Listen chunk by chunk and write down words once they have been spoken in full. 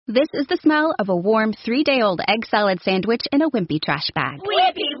This is the smell of a warm 3-day-old egg salad sandwich in a Wimpy trash bag.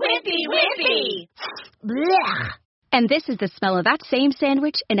 Wimpy, Wimpy, Wimpy! Blech. And this is the smell of that same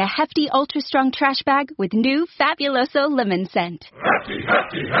sandwich in a hefty, ultra-strong trash bag with new Fabuloso lemon scent. Hefty,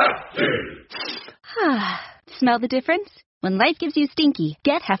 hefty, hefty! Smell the difference? When life gives you stinky,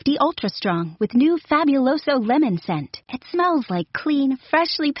 get Hefty Ultra Strong with new Fabuloso lemon scent. It smells like clean,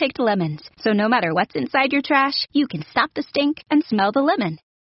 freshly picked lemons. So no matter what's inside your trash, you can stop the stink and smell the lemon.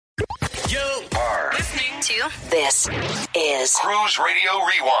 You are listening to This is Cruise Radio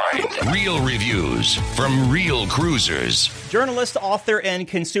Rewind. Real reviews from real cruisers. Journalist, author, and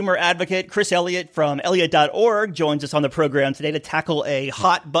consumer advocate Chris Elliott from Elliott.org joins us on the program today to tackle a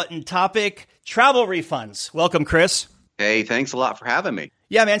hot-button topic, travel refunds. Welcome, Chris. Hey, thanks a lot for having me.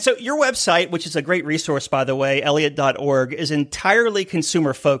 Yeah, man. So your website, which is a great resource, by the way, Elliott.org, is entirely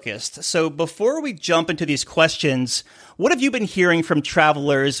consumer-focused. So before we jump into these questions, what have you been hearing from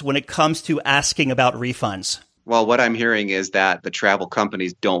travelers when it comes to asking about refunds? Well, what I'm hearing is that the travel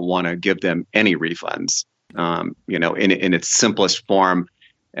companies don't want to give them any refunds. In its simplest form,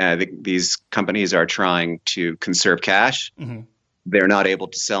 these companies are trying to conserve cash. Mm-hmm. They're not able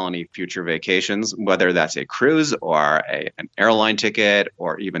to sell any future vacations, whether that's a cruise or an airline ticket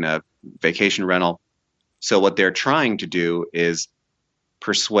or even a vacation rental. So what they're trying to do is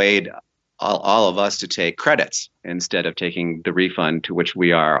persuade all of us to take credits instead of taking the refund to which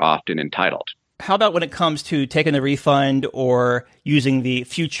we are often entitled. How about when it comes to taking the refund or using the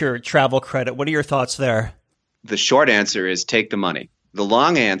future travel credit? What are your thoughts there? The short answer is take the money. The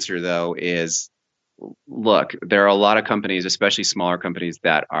long answer, though, is look, there are a lot of companies, especially smaller companies,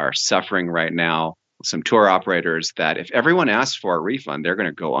 that are suffering right now. Some tour operators that if everyone asks for a refund, they're going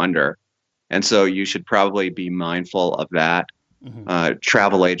to go under. And so you should probably be mindful of that. Mm-hmm.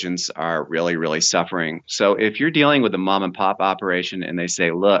 Travel agents are really, really suffering. So if you're dealing with a mom and pop operation and they say,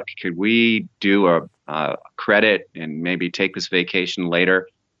 look, could we do a credit and maybe take this vacation later?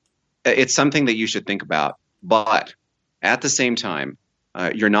 It's something that you should think about. But at the same time,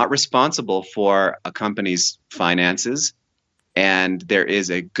 you're not responsible for a company's finances, and there is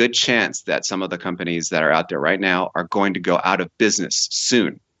a good chance that some of the companies that are out there right now are going to go out of business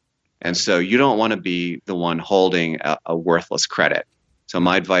soon. And so you don't want to be the one holding a worthless credit. So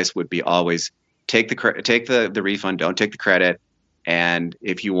my advice would be always take the refund, don't take the credit. And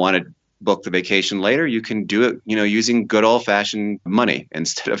if you want to book the vacation later, you can do it, using good old-fashioned money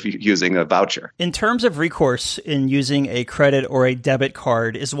instead of using a voucher. In terms of recourse in using a credit or a debit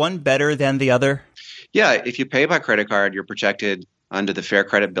card, is one better than the other? Yeah, if you pay by credit card, you're protected under the Fair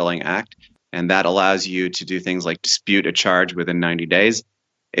Credit Billing Act, and that allows you to do things like dispute a charge within 90 days.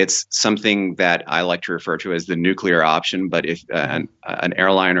 It's something that I like to refer to as the nuclear option, but if an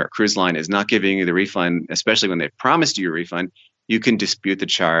airline or a cruise line is not giving you the refund, especially when they've promised you a refund, you can dispute the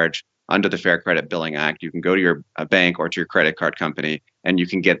charge under the Fair Credit Billing Act. You can go to your bank or to your credit card company, and you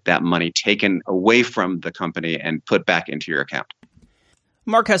can get that money taken away from the company and put back into your account.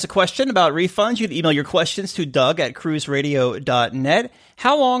 Mark has a question about refunds. You can email your questions to doug@cruiseradio.net.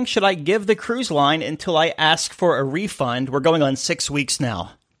 How long should I give the cruise line until I ask for a refund? We're going on 6 weeks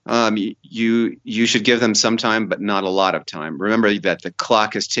now. You should give them some time, but not a lot of time. Remember that the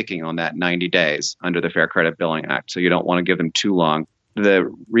clock is ticking on that 90 days under the Fair Credit Billing Act, so you don't want to give them too long.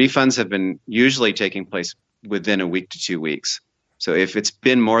 The refunds have been usually taking place within a week to 2 weeks. So if it's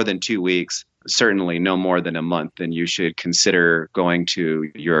been more than 2 weeks, certainly no more than a month, then you should consider going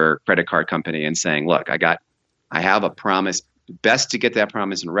to your credit card company and saying, look, I have a promise. Best to get that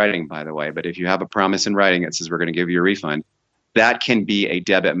promise in writing, by the way. But if you have a promise in writing that says we're going to give you a refund, that can be a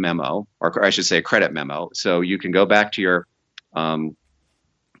debit memo, or I should say a credit memo. So you can go back to your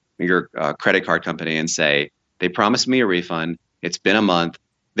credit card company and say, they promised me a refund. It's been a month.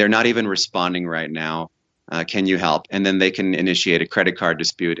 They're not even responding right now. Can you help? And then they can initiate a credit card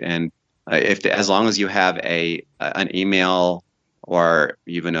dispute. And as long as you have an email or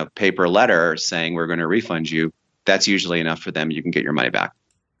even a paper letter saying we're going to refund you, that's usually enough for them. You can get your money back.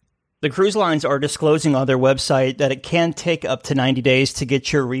 The cruise lines are disclosing on their website that it can take up to 90 days to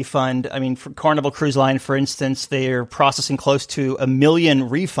get your refund. I mean, for Carnival Cruise Line, for instance, they're processing close to 1 million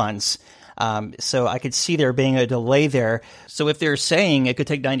refunds. So I could see there being a delay there. So if they're saying it could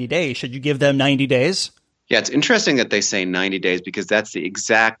take 90 days, should you give them 90 days? Yeah, it's interesting that they say 90 days because that's the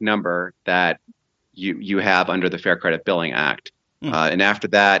exact number that you have under the Fair Credit Billing Act. And after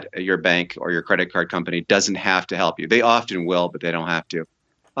that, your bank or your credit card company doesn't have to help you. They often will, but they don't have to.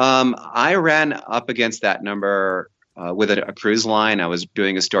 I ran up against that number with a cruise line. I was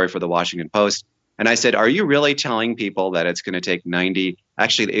doing a story for the Washington Post. And I said, are you really telling people that it's going to take 90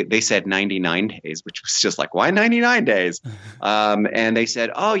 Actually, they said 99 days, which was just like, why 99 days? And they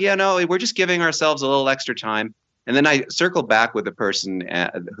said, oh, yeah, no, we're just giving ourselves a little extra time. And then I circled back with the person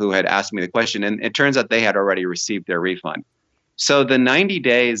who had asked me the question, and it turns out they had already received their refund. So the 90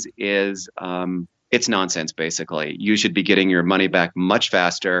 days is, it's nonsense, basically. You should be getting your money back much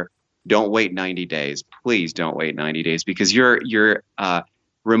faster. Don't wait 90 days. Please don't wait 90 days, because you're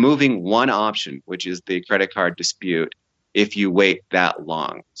removing one option, which is the credit card dispute, if you wait that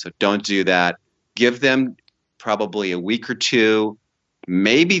long. So don't do that. Give them probably a week or two,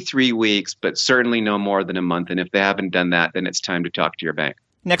 maybe 3 weeks, but certainly no more than a month. And if they haven't done that, then it's time to talk to your bank.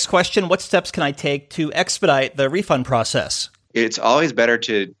 Next question, what steps can I take to expedite the refund process? It's always better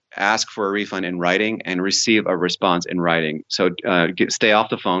to ask for a refund in writing and receive a response in writing. So stay off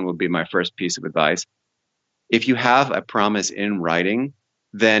the phone would be my first piece of advice. If you have a promise in writing,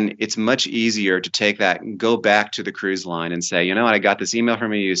 then it's much easier to take that and go back to the cruise line and say, you know what, I got this email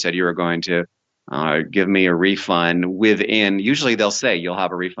from you. You said you were going to give me a refund within, usually they'll say you'll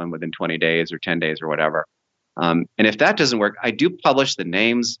have a refund within 20 days or 10 days or whatever. And if that doesn't work, I do publish the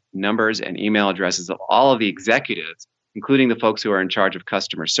names, numbers, and email addresses of all of the executives, including the folks who are in charge of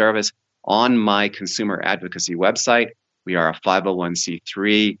customer service, on my consumer advocacy website. We are a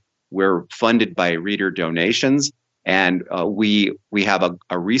 501c3. We're funded by reader donations. And we have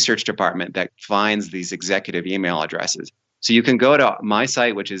a research department that finds these executive email addresses. So you can go to my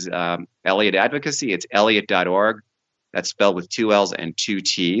site, which is Elliott Advocacy. It's elliott.org. That's spelled with 2 L's and 2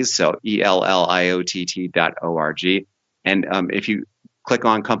 T's. So ELLIOTT.org. And if you click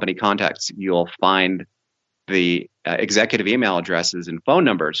on company contacts, you'll find the executive email addresses and phone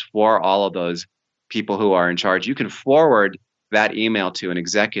numbers for all of those people who are in charge. You can forward that email to an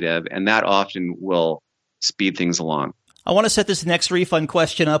executive, and that often will speed things along. I want to set this next refund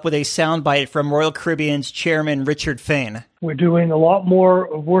question up with a soundbite from Royal Caribbean's chairman, Richard Fain. We're doing a lot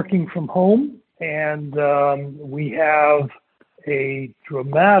more of working from home, and we have a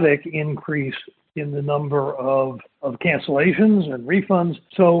dramatic increase in the number of cancellations and refunds.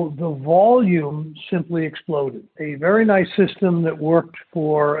 So the volume simply exploded. A very nice system that worked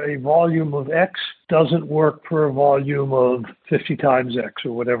for a volume of X doesn't work for a volume of 50 times X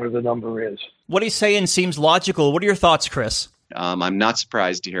or whatever the number is. What he's saying seems logical. What are your thoughts, Chris? I'm not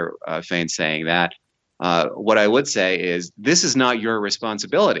surprised to hear Fain saying that. What I would say is this is not your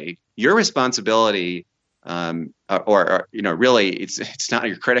responsibility. Your responsibility really, it's not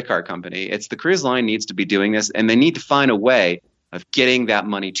your credit card company. It's the cruise line needs to be doing this, and they need to find a way of getting that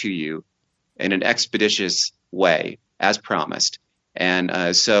money to you in an expeditious way, as promised.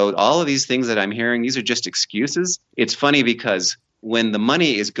 And so all of these things that I'm hearing, these are just excuses. It's funny because when the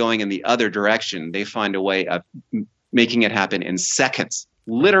money is going in the other direction, they find a way of making it happen in seconds,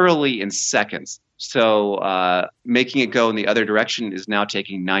 literally in seconds. So making it go in the other direction is now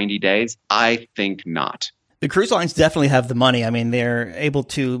taking 90 days? I think not. The cruise lines definitely have the money. I mean, they're able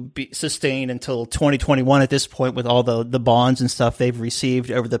to be sustained until 2021 at this point with all the bonds and stuff they've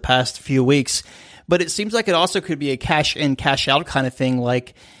received over the past few weeks. But it seems like it also could be a cash in, cash out kind of thing,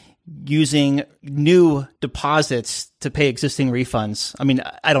 like using new deposits to pay existing refunds. I mean,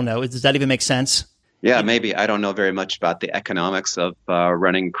 I don't know. Does that even make sense? Yeah, maybe. I don't know very much about the economics of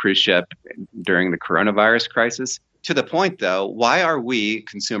running a cruise ship during the coronavirus crisis. To the point, though, why are we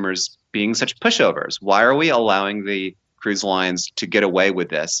consumers being such pushovers? Why are we allowing the cruise lines to get away with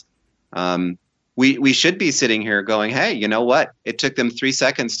this? We should be sitting here going, hey, you know what? It took them 3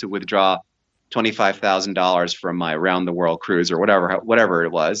 seconds to withdraw $25,000 from my round the world cruise or whatever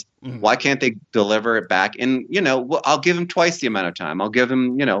it was. Mm-hmm. Why can't they deliver it back? And, I'll give them twice the amount of time. I'll give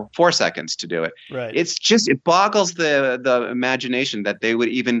them, 4 seconds to do it. Right. It's just, it boggles the imagination that they would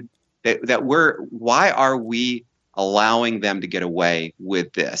even, why are we allowing them to get away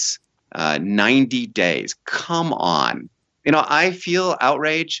with this? 90 days. Come on. I feel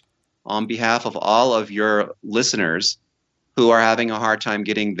outrage on behalf of all of your listeners who are having a hard time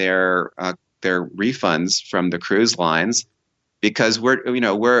getting their refunds from the cruise lines, because we're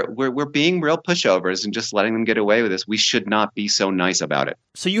being real pushovers and just letting them get away with this. We should not be so nice about it.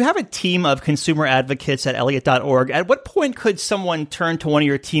 So you have a team of consumer advocates at Elliott.org. At what point could someone turn to one of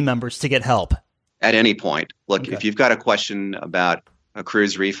your team members to get help? At any point. Look, If you've got a question about a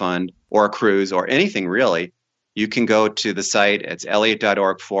cruise refund or a cruise or anything really, you can go to the site. It's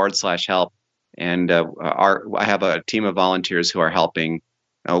elliott.org/help. And I have a team of volunteers who are helping.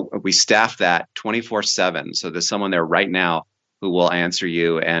 We staff that 24/7. So there's someone there right now who will answer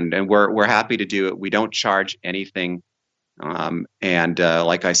you. And we're happy to do it. We don't charge anything.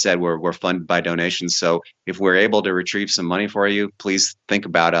 Like I said, we're funded by donations. So if we're able to retrieve some money for you, please think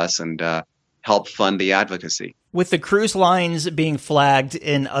about us and help fund the advocacy. With the cruise lines being flagged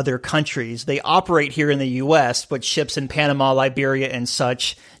in other countries, they operate here in the U.S., but ships in Panama, Liberia, and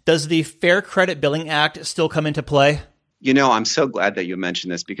such. Does the Fair Credit Billing Act still come into play? You know, I'm so glad that you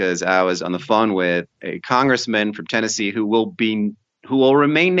mentioned this because I was on the phone with a congressman from Tennessee who will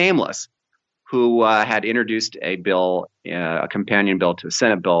remain nameless, who had introduced a bill, a companion bill to a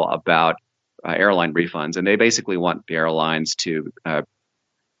Senate bill about airline refunds. And they basically want the airlines to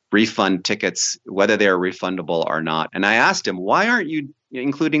refund tickets, whether they're refundable or not. And I asked him, why aren't you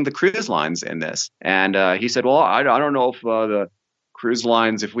including the cruise lines in this? And he said, well, I don't know if the cruise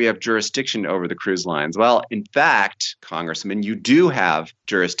lines, if we have jurisdiction over the cruise lines. Well, in fact, Congressman, you do have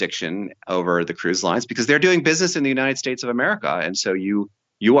jurisdiction over the cruise lines because they're doing business in the United States of America. And so you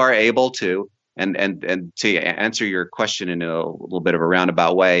are able to, and to answer your question in a little bit of a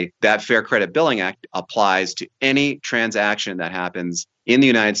roundabout way, that Fair Credit Billing Act applies to any transaction that happens in the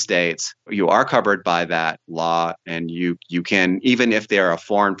United States. You are covered by that law, and you can, even if they're a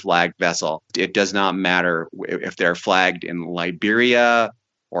foreign flagged vessel, it does not matter if they're flagged in Liberia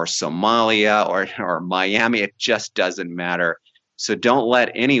or Somalia or Miami. It just doesn't matter. So don't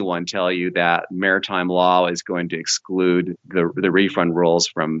let anyone tell you that maritime law is going to exclude the refund rules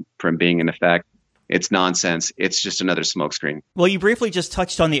from being in effect. It's nonsense. It's just another smokescreen. Well, you briefly just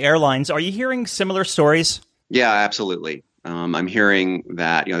touched on the airlines. Are you hearing similar stories? Yeah, absolutely. I'm hearing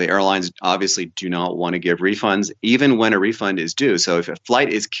that the airlines obviously do not want to give refunds, even when a refund is due. So if a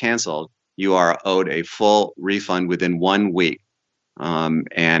flight is canceled, you are owed a full refund within 1 week.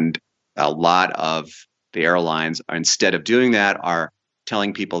 And a lot of the airlines, instead of doing that, are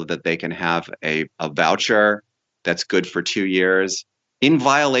telling people that they can have a voucher that's good for 2 years in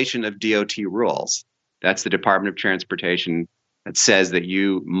violation of DOT rules. That's the Department of Transportation that says that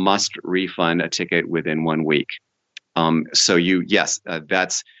you must refund a ticket within 1 week. We're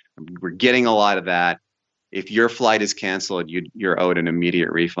getting a lot of that. If your flight is canceled, you're owed an immediate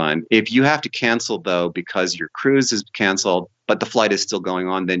refund. If you have to cancel, though, because your cruise is canceled, but the flight is still going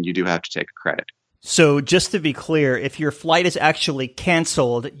on, then you do have to take a credit. So just to be clear, if your flight is actually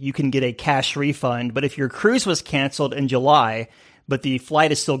canceled, you can get a cash refund. But if your cruise was canceled in July, but the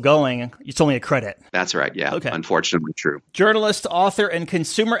flight is still going, it's only a credit. That's right. Yeah. Okay. Unfortunately true. Journalist, author, and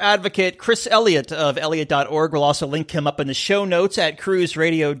consumer advocate Chris Elliott of Elliott.org. We'll also link him up in the show notes at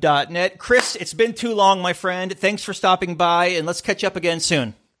cruiseradio.net. Chris, it's been too long, my friend. Thanks for stopping by, and let's catch up again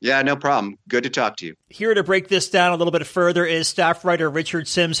soon. Yeah, no problem. Good to talk to you. Here to break this down a little bit further is staff writer Richard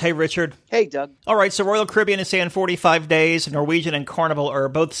Sims. Hey, Richard. Hey, Doug. All right, so Royal Caribbean is saying 45 days. Norwegian and Carnival are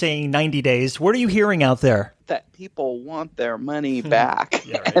both saying 90 days. What are you hearing out there? That people want their money back,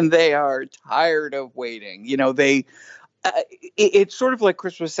 and they are tired of waiting. It's sort of like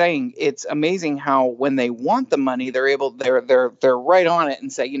Chris was saying. It's amazing how when they want the money, they're right on it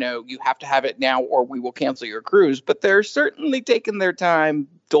and say, you have to have it now or we will cancel your cruise. But they're certainly taking their time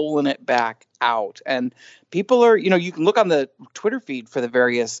doling it back out. And people are, you can look on the Twitter feed for the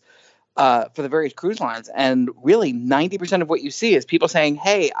various cruise lines, and really 90% of what you see is people saying,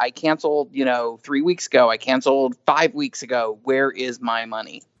 hey, I canceled, 3 weeks ago. I canceled 5 weeks ago. Where is my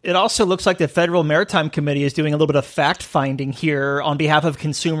money? It also looks like the Federal Maritime Committee is doing a little bit of fact-finding here on behalf of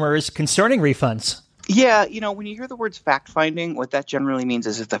consumers concerning refunds. Yeah, when you hear the words fact-finding, what that generally means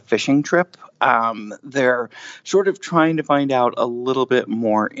is it's a fishing trip. They're sort of trying to find out a little bit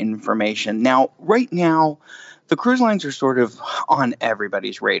more information. Now, right now, the cruise lines are sort of on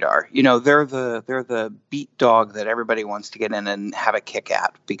everybody's radar. They're the beat dog that everybody wants to get in and have a kick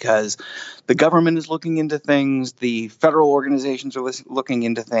at because the government is looking into things, the federal organizations are looking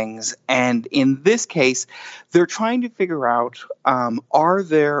into things, and in this case, they're trying to figure out, are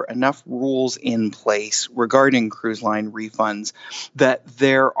there enough rules in place regarding cruise line refunds that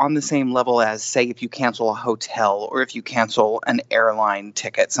they're on the same level as, say, if you cancel a hotel or if you cancel an airline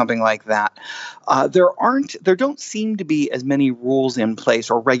ticket, something like that. There don't seem to be as many rules in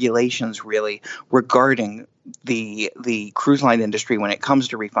place or regulations really regarding the cruise line industry when it comes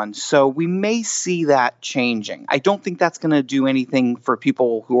to refunds. So we may see that changing. I don't think that's going to do anything for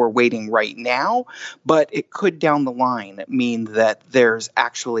people who are waiting right now, but it could down the line mean that there's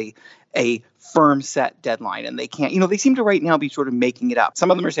actually a firm set deadline and they can't, they seem to right now be sort of making it up.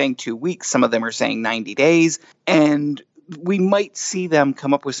 Some of them are saying 2 weeks, some of them are saying 90 days, and we might see them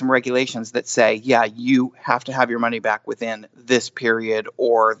come up with some regulations that say, yeah, you have to have your money back within this period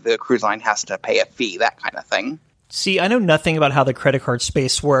or the cruise line has to pay a fee, that kind of thing. See, I know nothing about how the credit card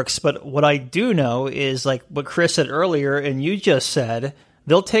space works, but what I do know is like what Chris said earlier and you just said,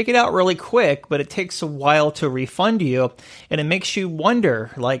 they'll take it out really quick, but it takes a while to refund you. And it makes you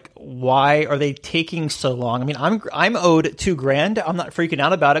wonder, like, why are they taking so long? I mean, I'm owed $2,000. I'm not freaking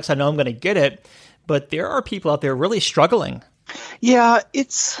out about it because I know I'm going to get it. but there are people out there really struggling. Yeah,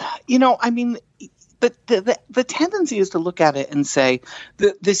 it's, the tendency is to look at it and say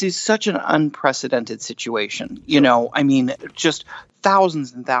that this is such an unprecedented situation. Just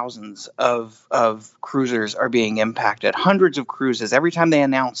thousands and thousands of cruisers are being impacted, hundreds of cruises. Every time they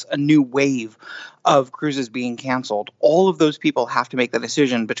announce a new wave of cruises being canceled, all of those people have to make the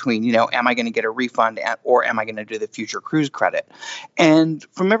decision between, am I going to get a refund or am I going to do the future cruise credit? And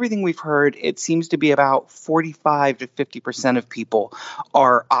from everything we've heard, it seems to be about 45 to 50% of people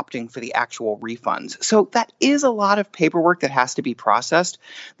are opting for the actual refunds. So that is a lot of paperwork that has to be processed.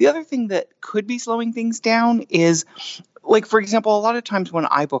 The other thing that could be slowing things down is, like, for example, a lot of times when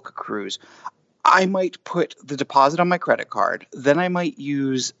I book a cruise, I might put the deposit on my credit card, then I might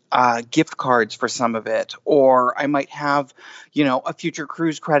use gift cards for some of it, or I might have, a future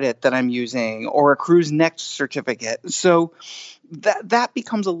cruise credit that I'm using, or a Cruise Next certificate. So that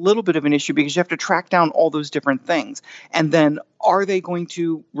becomes a little bit of an issue because you have to track down all those different things. And then are they going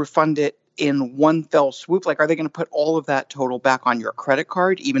to refund it in one fell swoop? Like, are they going to put all of that total back on your credit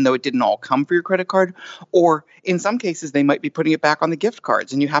card, even though it didn't all come for your credit card? Or in some cases, they might be putting it back on the gift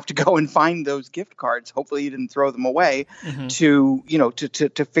cards, and you have to go and find those gift cards. Hopefully you didn't throw them away to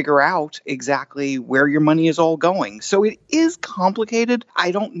figure out exactly where your money is all going. So it is complicated.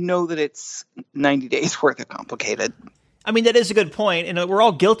 I don't know that it's 90 days worth of complicated. I mean, that is a good point, and we're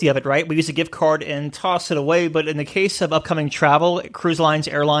all guilty of it, right? We use a gift card and toss it away, but in the case of upcoming travel, cruise lines,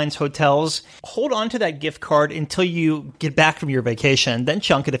 airlines, hotels, hold on to that gift card until you get back from your vacation, then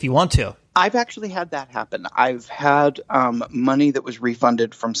chunk it if you want to. I've actually had that happen. I've had money that was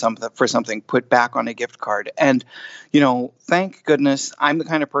refunded for something put back on a gift card. And, thank goodness I'm the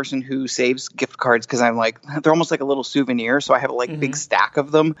kind of person who saves gift cards because I'm like, they're almost like a little souvenir. So I have a big stack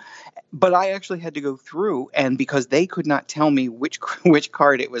of them. But I actually had to go through, and because they could not tell me which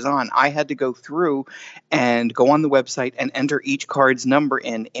card it was on, I had to go through and go on the website and enter each card's number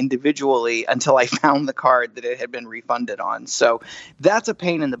in individually until I found the card that it had been refunded on. So that's a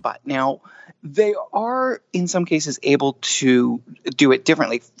pain in the butt. Now, they are in some cases able to do it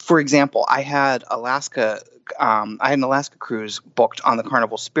differently. For example, I had an Alaska cruise booked on the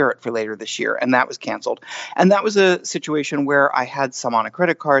Carnival Spirit for later this year, and that was canceled. And that was a situation where I had some on a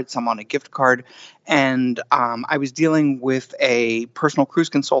credit card, some on a gift card, and I was dealing with a personal cruise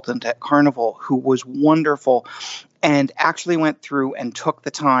consultant at Carnival who was wonderful and actually went through and took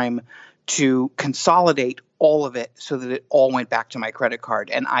the time to consolidate all of it so that it all went back to my credit card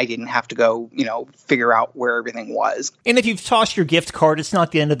and I didn't have to go, figure out where everything was. And if you've tossed your gift card, it's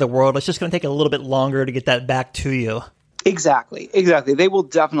not the end of the world. It's just going to take a little bit longer to get that back to you. Exactly. They will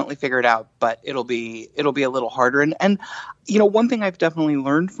definitely figure it out, but it'll be a little harder. And one thing I've definitely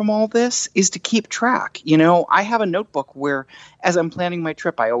learned from all this is to keep track. I have a notebook where, as I'm planning my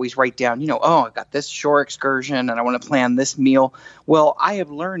trip, I always write down, I've got this shore excursion and I want to plan this meal. Well, I have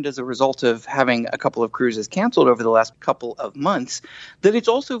learned as a result of having a couple of cruises canceled over the last couple of months that it's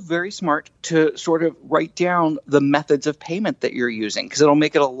also very smart to sort of write down the methods of payment that you're using, because it'll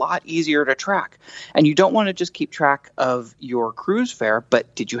make it a lot easier to track. And you don't want to just keep track of your cruise fare,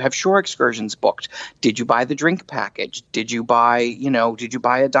 but did you have shore excursions booked? Did you buy the drink package? Did you buy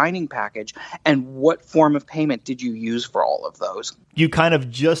a dining package? And what form of payment did you use for all of those? You kind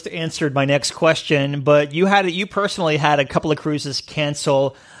of just answered my next question, but you personally had a couple of cruises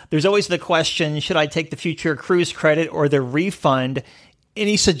cancel. There's always the question, should I take the future cruise credit or the refund?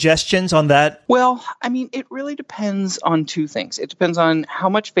 Any suggestions on that? Well, it really depends on two things. It depends on how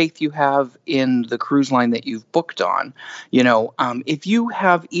much faith you have in the cruise line that you've booked on. If you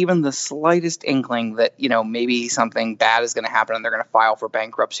have even the slightest inkling that, maybe something bad is going to happen and they're going to file for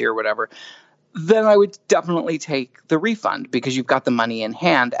bankruptcy or whatever, then I would definitely take the refund because you've got the money in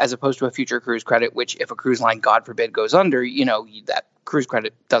hand, as opposed to a future cruise credit, which if a cruise line, God forbid, goes under, that cruise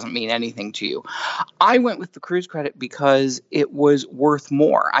credit doesn't mean anything to you. I went with the cruise credit because it was worth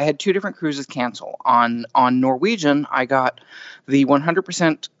more. I had two different cruises cancel. On Norwegian, I got the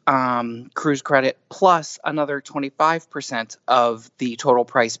 100% cruise credit plus another 25% of the total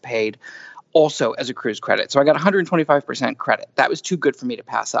price paid, also as a cruise credit. So I got 125% credit. That was too good for me to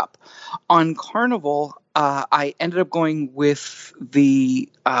pass up. On Carnival, I ended up going with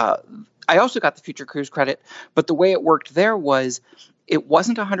I also got the future cruise credit, but the way it worked there was it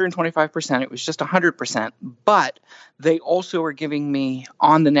wasn't 125%, it was just 100%, but they also are giving me,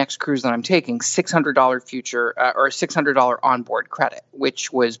 on the next cruise that I'm taking, $600 future or $600 onboard credit,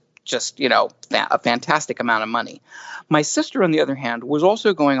 which was just, a fantastic amount of money. My sister, on the other hand, was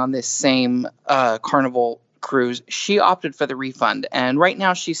also going on this same Carnival cruise, she opted for the refund, and right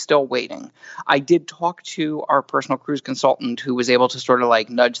now she's still waiting. I did talk to our personal cruise consultant who was able to sort of like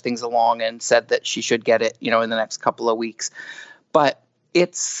nudge things along and said that she should get it, in the next couple of weeks. But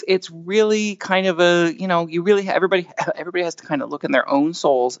it's really kind of a, you really everybody has to kind of look in their own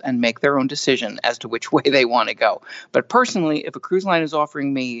souls and make their own decision as to which way they want to go. But personally, if a cruise line is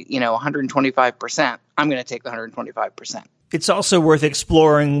offering me, 125%, I'm going to take the 125%. It's also worth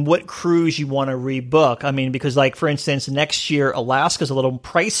exploring what cruise you want to rebook. I mean, because for instance, next year, Alaska's a little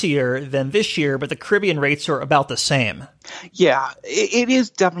pricier than this year, but the Caribbean rates are about the same. Yeah, it is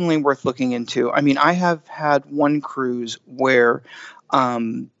definitely worth looking into. I mean, I have had one cruise where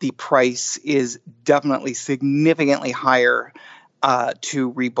the price is definitely significantly higher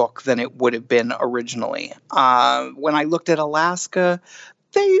to rebook than it would have been originally. When I looked at Alaska,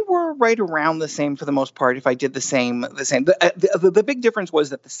 they were right around the same for the most part. If I did the same. The big difference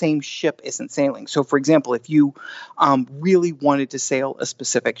was that the same ship isn't sailing. So, for example, if you really wanted to sail a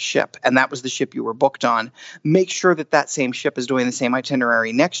specific ship, and that was the ship you were booked on, make sure that same ship is doing the same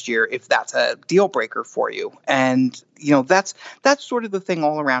itinerary next year if that's a deal breaker for you. And that's sort of the thing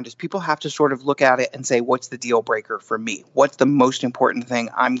all around, is people have to sort of look at it and say, what's the deal breaker for me? What's the most important thing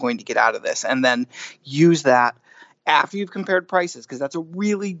I'm going to get out of this? And then use that after you've compared prices, because that's a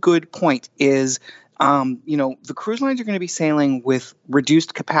really good point, is, the cruise lines are going to be sailing with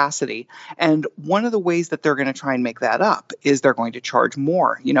reduced capacity. And one of the ways that they're going to try and make that up is they're going to charge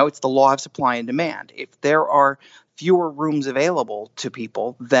more. It's the law of supply and demand. If there are fewer rooms available to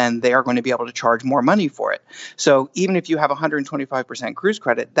people, then they are going to be able to charge more money for it. So even if you have 125% cruise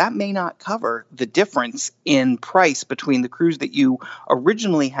credit, that may not cover the difference in price between the cruise that you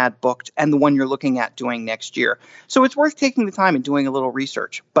originally had booked and the one you're looking at doing next year. So it's worth taking the time and doing a little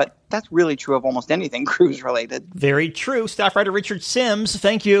research. But that's really true of almost anything cruise related. Very true. Staff writer Richard Sims,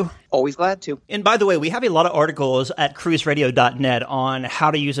 thank you. Always glad to. And by the way, we have a lot of articles at cruiseradio.net on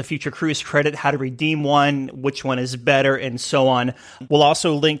how to use a future cruise credit, how to redeem one, which one is better, and so on. We'll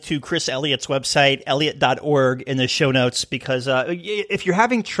also link to Chris Elliott's website, elliott.org, in the show notes, because if you're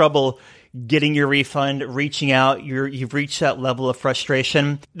having trouble getting your refund, reaching out, you've reached that level of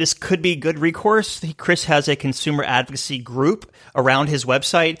frustration, this could be good recourse. Chris has a consumer advocacy group around his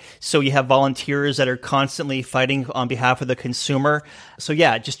website, so you have volunteers that are constantly fighting on behalf of the consumer. So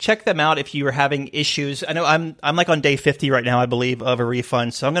yeah, just check them out if you are having issues. I know I'm on day 50 right now, I believe, of a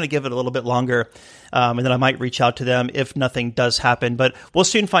refund, so I'm going to give it a little bit longer, and then I might reach out to them if nothing does happen. But we'll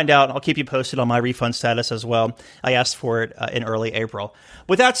soon find out. I'll keep you posted on my refund status as well. I asked for it in early April.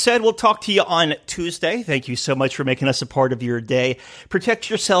 With that said, we'll talk to you on Tuesday. Thank you so much for making us a part of your day. Protect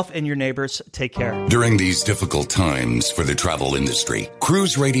yourself and your neighbors. Take care. During these difficult times for the travel industry,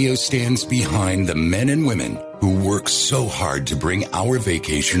 Cruise Radio stands behind the men and women who work so hard to bring our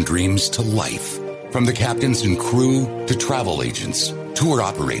vacation dreams to life. From the captains and crew to travel agents, tour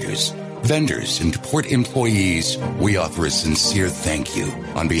operators, vendors, and port employees, we offer a sincere thank you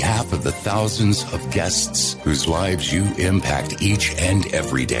on behalf of the thousands of guests whose lives you impact each and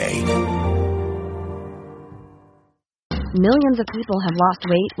every day. Millions of people have lost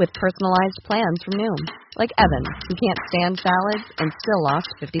weight with personalized plans from Noom. Like Evan, who can't stand salads and still lost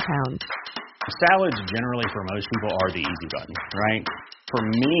 50 pounds. Salads generally for most people are the easy button, right? For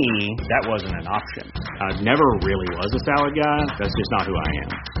me, that wasn't an option. I never really was a salad guy. That's just not who I am.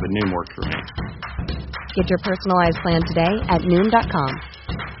 But Noom worked for me. Get your personalized plan today at Noom.com.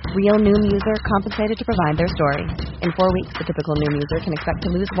 Real Noom user compensated to provide their story. In 4 weeks, the typical Noom user can expect to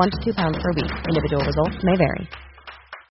lose 1 to 2 pounds per week. Individual results may vary.